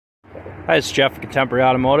Hi, it's Jeff at Contemporary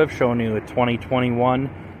Automotive showing you a 2021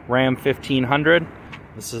 Ram 1500.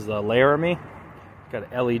 This is the Laramie.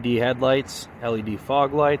 Got LED headlights, LED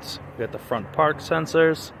fog lights, got the front park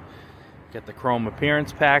sensors, got the chrome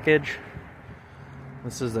appearance package.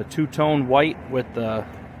 This is the two-tone white with the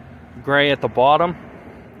gray at the bottom.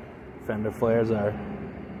 Fender flares are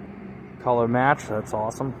color match, that's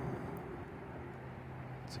awesome.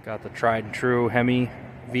 It's got the tried and true Hemi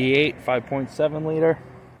V8 5.7 liter.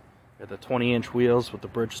 Got the 20-inch wheels with the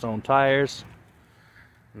Bridgestone tires.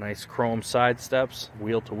 Nice chrome side steps,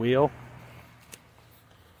 wheel to wheel.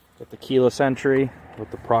 Got the keyless entry with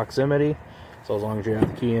the proximity. So as long as you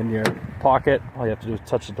have the key in your pocket, all you have to do is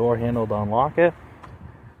touch the door handle to unlock it.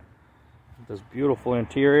 This beautiful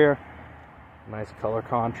interior, nice color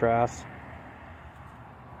contrast.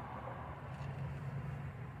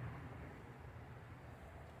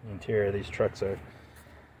 The interior of these trucks are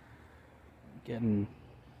getting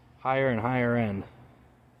higher and higher end.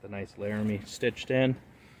 The nice Laramie stitched in.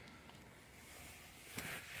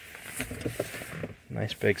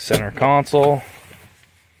 Nice big center console.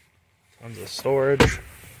 Tons of storage.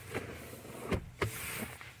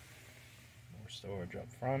 More storage up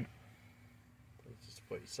front. Places to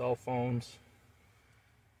put your cell phones.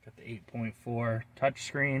 Got the 8.4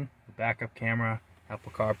 touchscreen, the backup camera,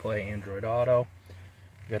 Apple CarPlay, Android Auto.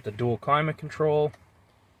 You got the dual climate control.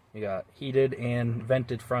 You got heated and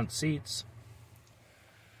vented front seats.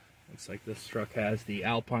 Looks like this truck has the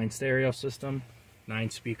Alpine stereo system,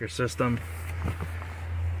 9-speaker system.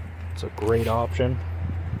 It's a great option.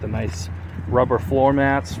 The nice rubber floor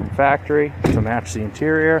mats from factory to match the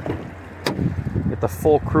interior. Get the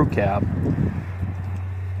full crew cab.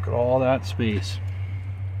 Look at all that space.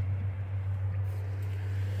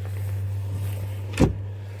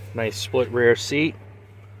 Nice split rear seat.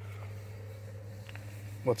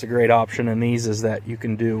 What's a great option in these is that you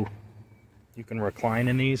can recline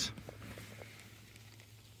in these.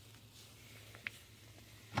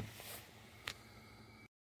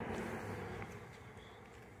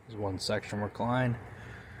 There's one section recline.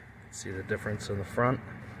 See the difference in the front.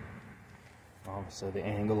 Obviously the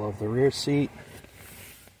angle of the rear seat.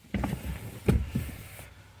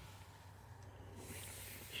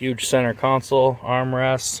 Huge center console,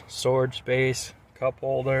 armrests, storage space, cup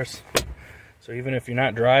holders. So even if you're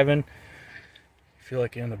not driving, you feel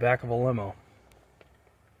like you're in the back of a limo.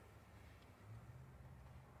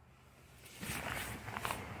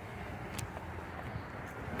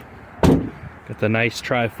 Got the nice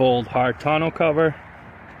tri-fold hard tonneau cover.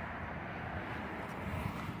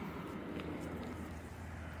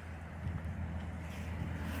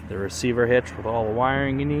 The receiver hitch with all the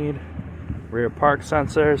wiring you need. Rear park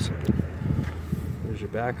sensors. There's your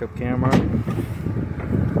backup camera.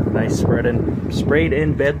 Nice sprayed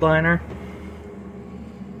in bed liner.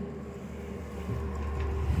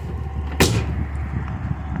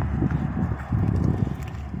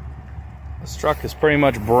 This truck is pretty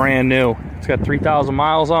much brand new. It's got 3,000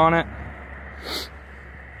 miles on it.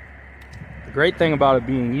 The great thing about it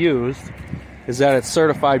being used is that it's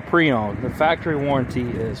certified pre-owned. The factory warranty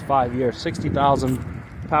is 5 years, 60,000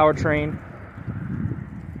 powertrain.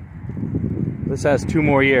 This has 2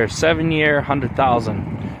 more years, 7-year, 100,000.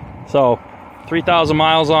 So 3,000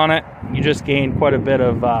 miles on it, you just gained quite a bit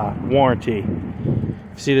of warranty. If you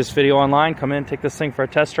see this video online, come in, take this thing for a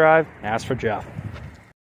test drive, ask for Jeff.